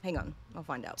 Hang on, I'll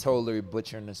find out. Totally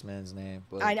butchering this man's name.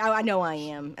 But I know I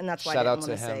am, and that's why shout I out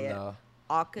didn't to want to say him, it. though.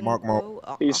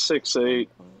 Okonkwo. he's 6'8".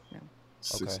 No,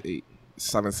 6'8",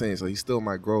 17, so he still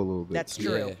might grow a little bit. that's too.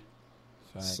 true. Yeah.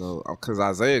 Facts. So, because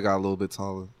Isaiah got a little bit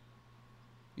taller.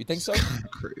 You think so?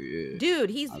 Yeah. Dude,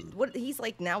 he's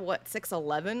like now what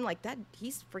 6'11"? Like that,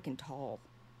 he's freaking tall.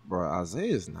 Bro,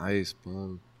 Isaiah's nice,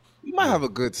 bro. You might have a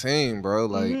good team, bro.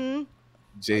 Like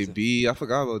JB, I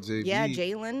forgot about JB. Yeah,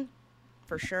 Jalen,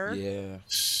 for sure. Yeah.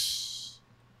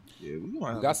 Yeah, we might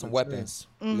have We a got some good weapons.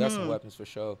 We got some weapons for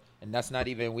sure. And that's not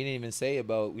even we didn't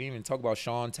even talk about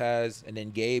Sean Taz and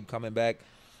then Gabe coming back.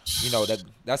 You know,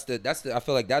 that's the I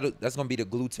feel like that's gonna be the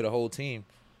glue to the whole team. team.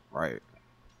 Right.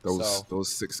 So-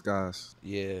 Those 6 guys.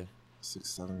 Yeah. 6,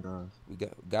 7 guys. We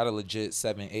got a legit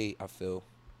 7-8, I feel.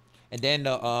 And then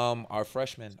our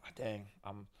freshman,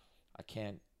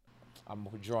 I'm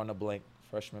drawing a blank.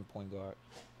 Freshman point guard.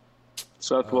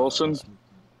 Seth Wilson.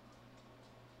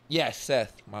 Yeah,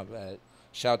 Seth. My bad.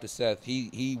 Shout out to Seth.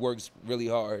 He works really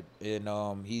hard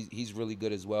and he's really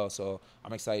good as well. So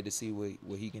I'm excited to see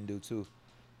what he can do too.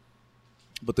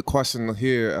 But the question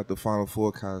here at the Final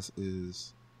Forecast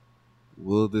is,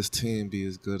 will this team be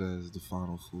as good as the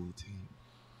Final Four team?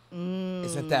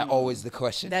 Isn't that always the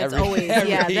question? That's every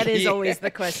that is year? always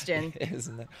the question.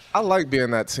 Isn't it? I like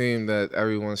being that team that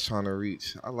everyone's trying to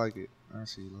reach. I like it. I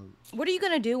actually love it. What are you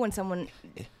gonna do when someone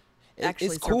actually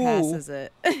it's cool, surpasses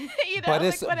it? You know, but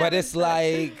like, it's what but it's happens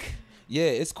then? like yeah,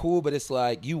 it's cool, but it's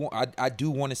like I do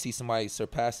want to see somebody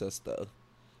surpass us though,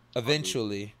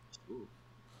 eventually.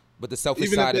 But the selfish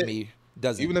Even if side of they- me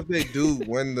doesn't. Even if they do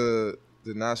win the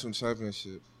national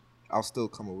championship, I'll still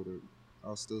come up with it.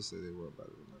 I'll still say they were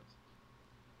better than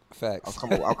us. Facts.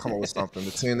 I'll come up with something. The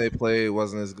team they played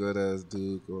wasn't as good as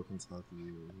Duke or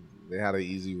Kentucky. They had an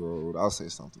easy road. I'll say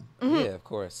something. Yeah, of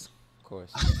course.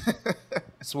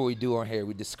 That's what we do on here.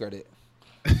 We discredit.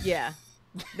 Yeah.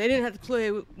 They didn't have to play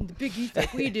with the Big East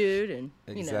like we did, and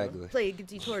Exactly. play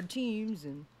against these hard teams.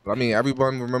 And But I mean,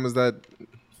 everyone remembers that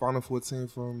Final Four team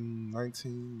from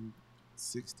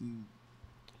 1960.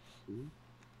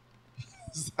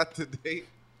 Is that the date?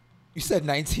 You said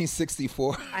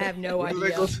 1964. I have no When did they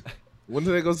idea. go to, when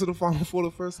did they go to the Final Four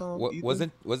the first time? What,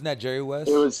 Ethan? wasn't that Jerry West?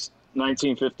 It was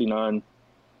 1959.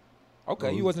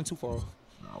 Okay, you wasn't too far off.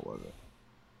 No, I wasn't.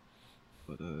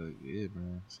 But yeah,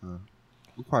 man. So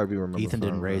we'll probably be remembered. Ethan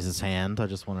didn't forever. raise his hand. I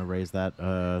just want to raise that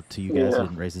to you guys. He Yeah.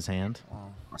 didn't raise his hand.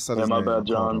 I said Yeah, his my name. bad, I called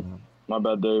John. him. My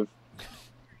bad, Dave.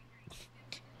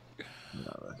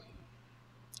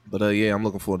 But yeah, I'm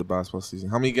looking forward to basketball season.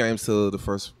 How many games till the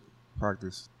first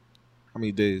practice? How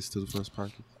many days till the first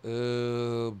practice? I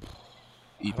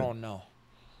Ethan. don't know.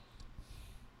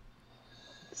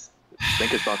 I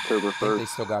think it's October I think they 1st.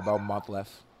 still got about a month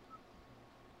left.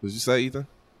 What did you say, Ethan?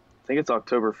 I think it's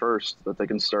October 1st that they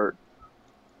can start.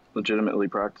 legitimately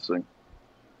practicing.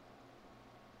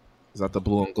 Is that the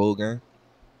blue and gold game?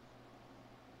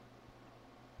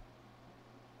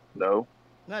 No,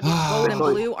 Not just gold and It's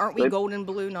like- blue. Aren't we they- gold and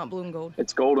blue, not blue and gold?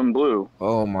 it's gold and blue.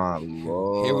 Oh my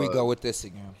lord! Here we go with this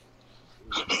again.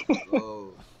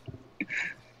 Oh.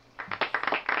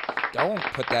 Don't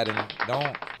put that in.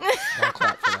 Don't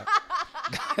clap for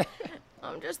that.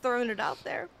 I'm just throwing it out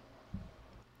there.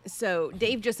 So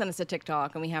Dave just sent us a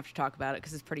TikTok, and we have to talk about it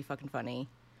because it's pretty fucking funny.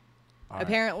 right.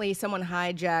 Apparently, someone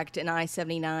hijacked an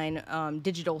I-79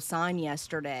 digital sign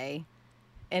yesterday,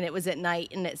 and it was at night,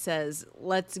 and it says,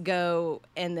 "Let's go,"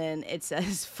 and then it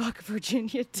says, "Fuck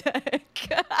Virginia Tech."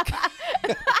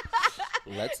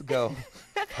 Let's go.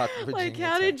 Fuck Like, Virginia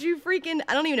how Tech. did you freaking...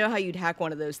 I don't even know how you'd hack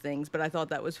one of those things, but I thought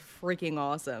that was freaking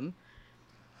awesome.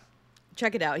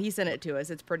 Check it out. He sent it to us.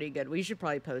 It's pretty good. We should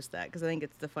probably post that because I think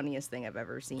it's the funniest thing I've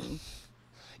ever seen.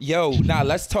 Yo, now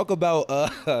let's talk about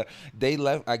they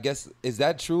left. I guess is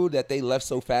that true that they left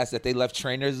so fast that they left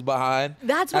trainers behind?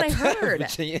 That's what I heard.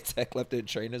 Virginia Tech left their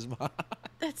trainers behind.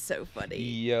 That's so funny.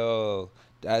 Yo,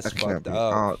 that's That can't fucked be.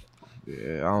 up.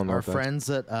 Yeah, I don't know. Our if that's- friends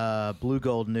at Blue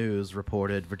Gold News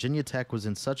reported Virginia Tech was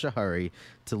in such a hurry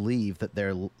to leave that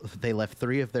they left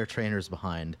 3 of their trainers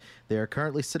behind. They are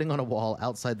currently sitting on a wall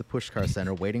outside the Pushcar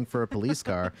Center waiting for a police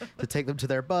car to take them to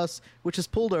their bus, which is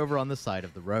pulled over on the side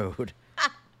of the road.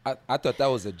 I thought that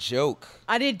was a joke.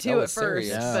 I did That too at was first,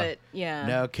 serious. but yeah.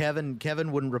 No, Kevin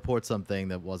wouldn't report something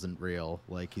that wasn't real.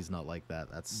 Like, he's not like that.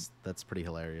 That's pretty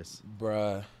hilarious.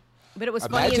 Bruh. But it was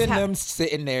funny as Imagine how... them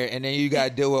sitting there and then you got to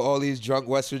deal with all these drunk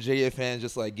West Virginia fans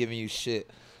just like giving you shit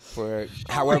for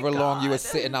however long you were God.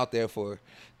 sitting out there for.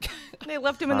 They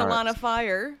left him in the Alright. line of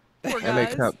fire. Poor And they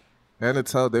guys.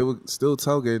 kept, they were still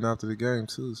tailgating after the game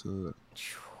too. So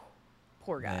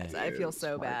Poor guys. I Yeah, feel it's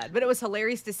so smart. bad. But it was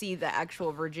hilarious to see the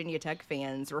actual Virginia Tech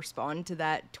fans respond to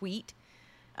that tweet.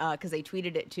 Because they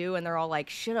tweeted it too, and they're all like,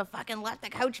 "Should have fucking left the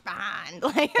coach behind."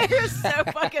 Like, they're so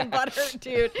fucking butthurt,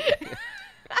 dude.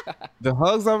 the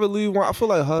Hugs ever leave one? I feel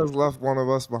like Hugs left one of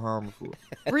us behind before.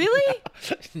 Really?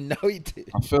 No, he did.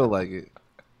 I feel like it.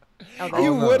 Oh, He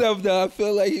don't know. would have though. I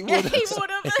feel like he would yeah, have. he would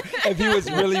have. If he was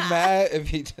really mad, if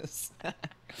he just,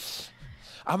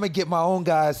 I'm gonna get my own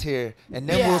guys here, and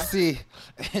then Yeah. we'll see,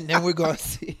 and then we're gonna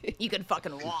see. You can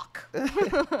fucking walk.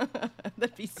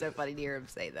 That'd be so funny to hear him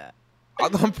say that. I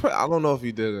don't know if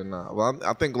he did or not. Well,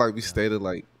 I think like we stated,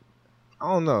 like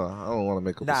I don't know. I don't want to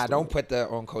make up. a Nah, story. don't put that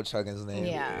on Coach Huggins' name.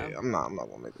 Yeah. Yeah, I'm not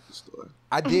gonna make up a story.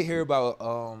 I did hear about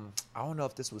I don't know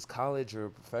if this was college or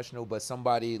professional, but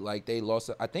somebody like they lost.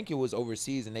 I think it was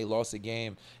overseas, and they lost a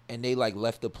game, and they like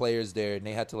left the players there, and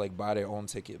they had to like buy their own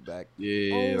ticket back.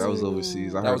 Yeah, that was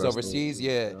overseas. I That heard was story. overseas,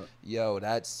 yeah. Yo,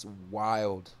 that's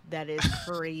wild. That is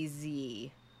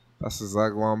crazy. That's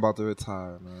exactly why I'm about to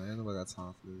retire, man. Ain't nobody got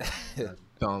time for this that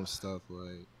dumb stuff.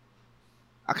 Like,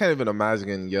 I can't even imagine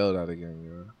getting yelled at again,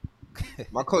 you know.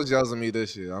 My coach yells at me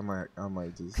this year. I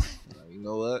might just, like, you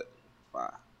know what?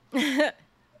 Bye.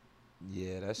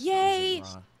 Yeah, that's Yay!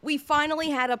 We finally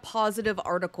had a positive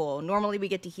article. Normally we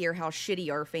get to hear how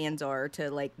shitty our fans are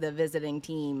to like the visiting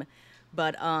team,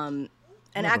 but an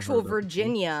actual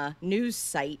Virginia news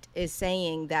site is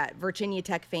saying that Virginia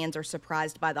Tech fans are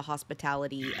surprised by the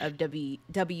hospitality of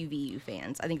WVU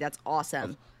fans. I think that's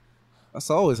awesome. That's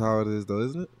always how it is, though,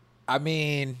 isn't it? I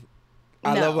mean,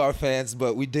 I No. love our fans,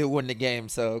 but we did win the game,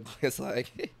 so it's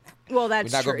like Well, we're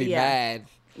that's not true. gonna be yeah. mad.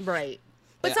 Right.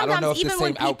 But I sometimes don't know if the even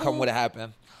when same outcome people, would have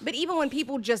happened. but even when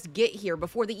people just get here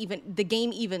before the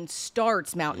game even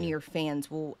starts, Mountaineer fans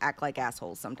will act like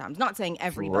assholes sometimes. Not saying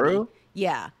everybody. real?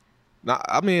 Yeah. Nah,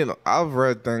 I mean, I've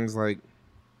read things like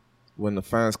when the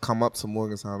fans come up to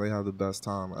Morgantown, they have the best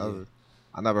time ever.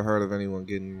 I never heard of anyone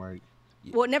getting like.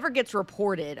 Well, it never gets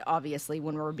reported, obviously,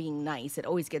 when we're being nice. It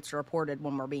always gets reported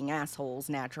when we're being assholes,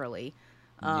 naturally.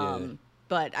 Yeah.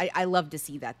 But I love to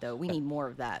see that, though. We need more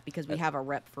of that because we have a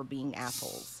rep for being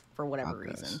assholes for whatever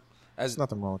reason. There's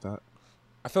nothing wrong with that.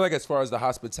 I feel like as far as the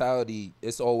hospitality,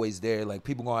 it's always there. Like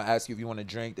people gonna ask you if you want to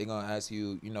drink. They're gonna ask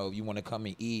you, you know, if you want to come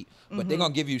and eat. But they're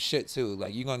gonna give you shit too.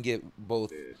 Like you're gonna get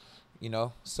both. You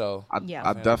know, so Yeah.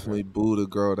 I definitely booed a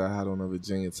girl that had on a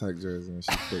Virginia Tech jersey and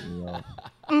she flicked me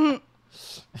off.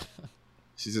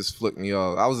 She just flicked me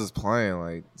off. I was just playing.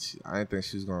 Like, I didn't think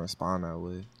she was going to respond that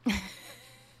way.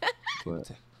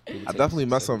 But I definitely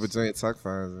met some Virginia Tech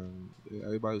fans and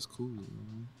everybody was cool. You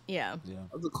know? Yeah. Yeah,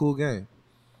 That was a cool game.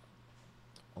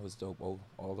 it was dope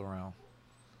all around.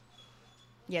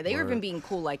 Yeah, they were even Word. being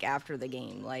cool, like, after the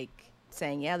game. Like,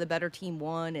 saying, yeah, the better team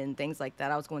won and things like that.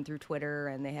 I was going through Twitter,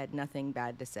 and they had nothing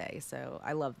bad to say. So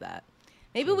I love that.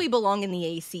 Maybe we belong in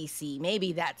the ACC.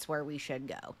 Maybe that's where we should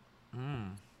go.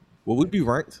 Will we be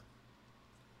ranked?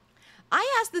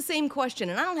 I asked the same question,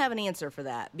 and I don't have an answer for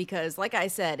that because, like I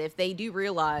said, if they do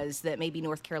realize that maybe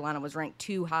North Carolina was ranked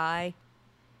too high,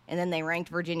 and then they ranked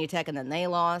Virginia Tech and then they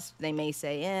lost, they may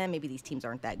say, maybe these teams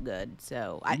aren't that good.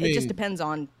 So it just depends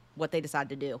on what they decide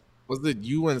to do. Was it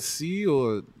UNC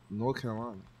or North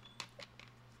Carolina?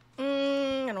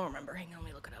 I don't remember. Hang on, let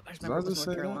me look it up. I just remember it was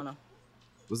North Carolina.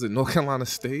 Was it North Carolina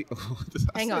State?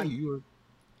 Hang on.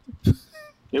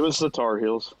 It was the Tar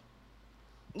Heels.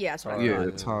 Yeah, that's right. Yeah,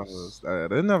 the Tar Heels.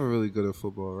 They're never really good at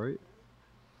football, right?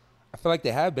 I feel like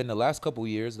they have been the last couple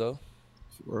years, though.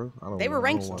 They were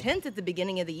ranked 10th at the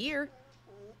beginning of the year.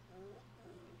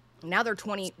 Now they're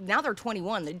 20. Now they're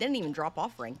 21. They didn't even drop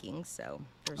off rankings, so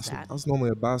there's that. I was normally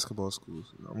a basketball school.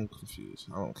 So I'm confused.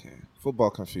 I don't care.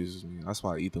 Football confuses me. That's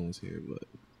why Ethan was here, but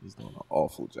he's doing an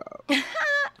awful job. Yeah,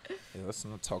 let's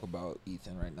not talk about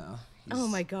Ethan right now. Oh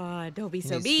my God! Don't be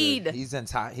so mean. He's in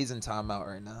timeout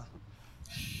right now.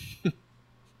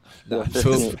 No,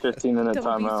 15-minute Don't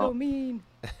timeout. be so mean.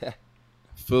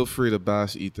 Feel free to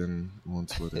bash Ethan on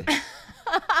Twitter.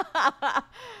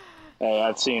 Hey,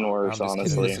 I've seen worse,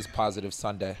 honestly. This is Positive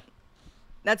Sunday.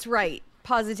 That's right.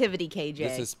 Positivity, KJ.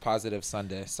 This is Positive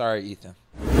Sunday. Sorry, Ethan.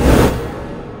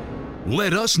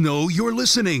 Let us know you're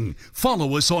listening.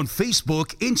 Follow us on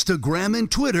Facebook, Instagram, and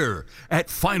Twitter at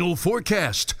Final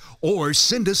Forecast, or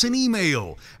send us an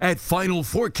email at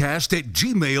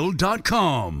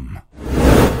finalforecast@gmail.com.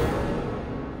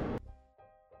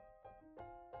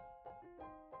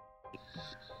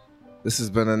 This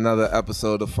has been another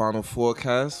episode of Final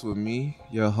Forecast with me,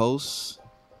 your host,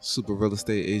 Super Real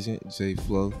Estate Agent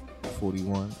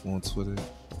JFlow41 on Twitter,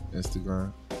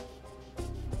 Instagram.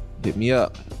 Hit me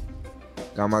up.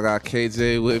 Got my guy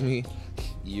KJ with me.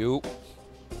 You.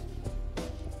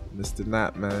 Mr.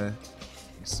 Nap, man.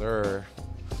 Yes, sir.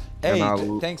 Hey,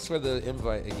 thanks for the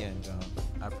invite again, John.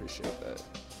 I appreciate that.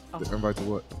 The invite to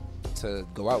what? To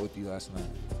go out with you last night.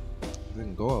 I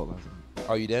didn't go out last night.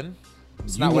 Oh, you didn't?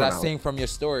 It's not what I seen from your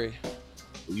story.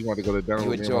 You want to go to dinner You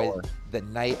with me? enjoyed the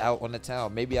night out on the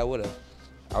town. Maybe I would have.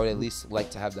 I would at least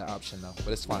like to have that option though. But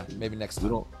it's fine. Maybe next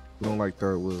time. We don't like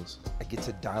third wheels. I get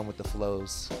to dine with the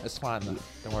flows. It's fine though.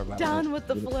 Don't worry about it. Done with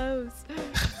the flows.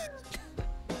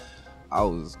 I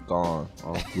was gone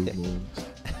off Blue Moons.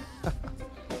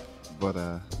 But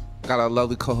got our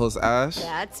lovely co-host Ash.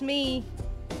 That's me.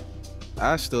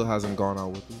 Ash still hasn't gone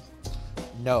out with us.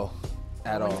 No,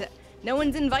 at all. No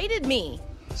one's invited me.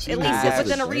 She At least has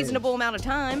within a to. reasonable amount of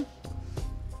time.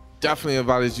 Definitely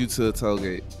invited you to the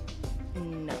tailgate.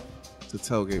 No. To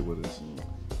tailgate with us.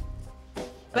 But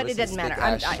Ever it doesn't since matter. Big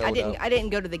Ash I showed didn't. up. I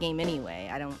didn't go to the game anyway.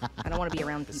 I don't want to be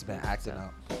around It's people. been acting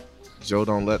out. Joe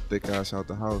don't let Thick Ash out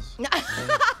the house.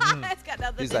 It's got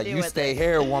nothing He's to like, do you with stay it.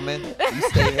 here, woman. You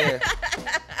stay here.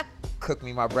 Cook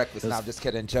me my breakfast. No, I'm just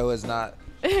kidding. Joe is not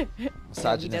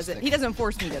misogynistic. He doesn't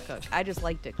force me to cook. I just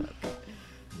like to cook.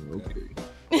 Okay.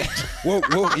 We'll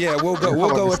go with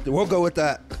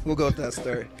that. We'll go with that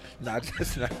story. Not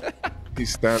just not.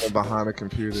 He's standing behind a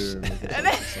computer. And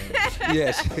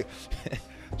Yeah.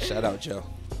 Shout out, Joe.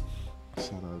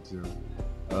 shout out Joe.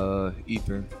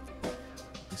 Ethan.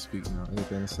 You speak now.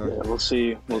 Anything to say? Yeah, we'll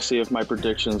see. We'll see if my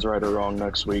prediction's right or wrong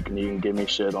next week, and you can give me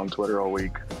shit on Twitter all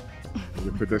week.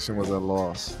 Your prediction was a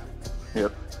loss.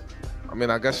 Yep. I mean,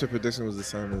 I guess your prediction was the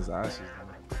same as Ash's.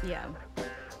 Yeah.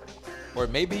 Or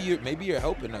maybe you're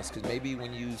helping us because maybe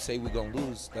when you say we're gonna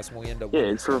lose, that's when we end up. Yeah,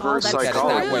 winning. it's reverse that's Look at it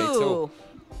psychology. that way true. too.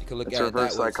 You can look It's at it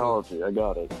reverse that way psychology. I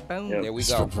got it. Boom. Yep. There we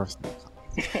go.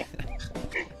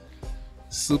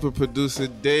 Super producer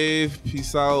Dave,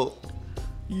 peace out.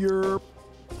 Yerp.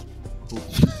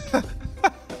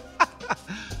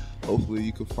 Hopefully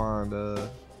you can find that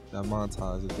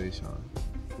montage of Deshaun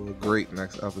for a great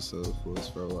next episode for his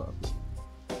farewell episode.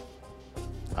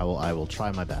 I will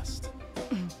try my best.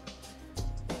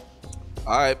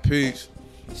 All right, peace.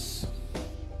 Peace.